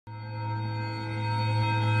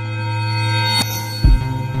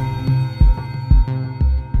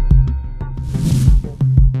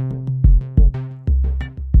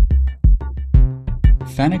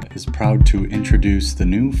FANUC is proud to introduce the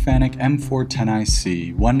new FANUC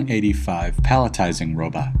M-410iC 185 palletizing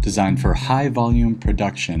robot designed for high-volume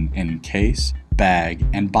production in case, bag,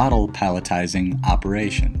 and bottle palletizing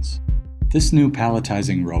operations. This new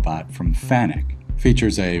palletizing robot from FANUC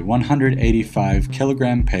features a 185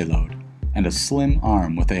 kilogram payload and a slim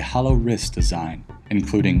arm with a hollow wrist design,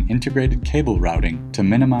 including integrated cable routing to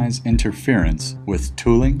minimize interference with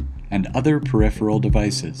tooling and other peripheral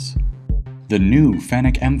devices. The new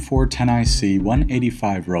FANUC M-410iC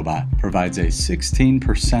 185 robot provides a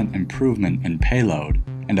 16% improvement in payload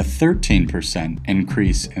and a 13%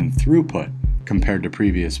 increase in throughput compared to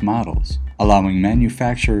previous models, allowing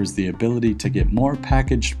manufacturers the ability to get more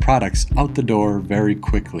packaged products out the door very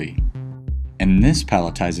quickly. In this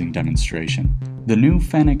palletizing demonstration, the new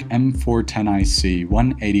FANUC M-410iC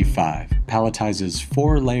 185 palletizes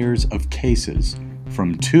 4 layers of cases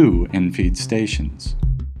from 2 in-feed stations.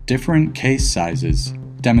 Different case sizes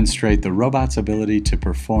demonstrate the robot's ability to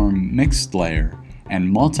perform mixed layer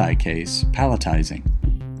and multi-case palletizing.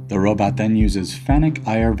 The robot then uses FANUC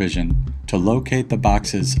iRVision to locate the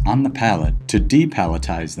boxes on the pallet to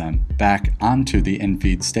de-palletize them back onto the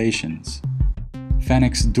in-feed stations.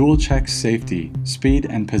 FANUC's Dual Check Safety, Speed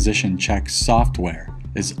and Position Check software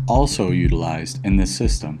is also utilized in this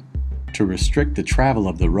system to restrict the travel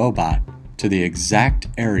of the robot to the exact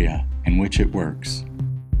area in which it works.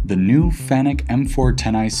 The new FANUC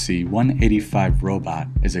M-410iC 185 robot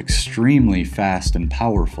is extremely fast and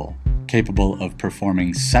powerful, capable of performing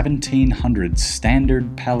 1,700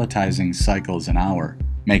 standard palletizing cycles an hour,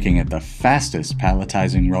 making it the fastest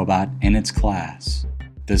palletizing robot in its class.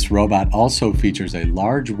 This robot also features a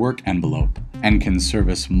large work envelope and can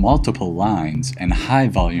service multiple lines in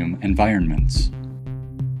high-volume environments.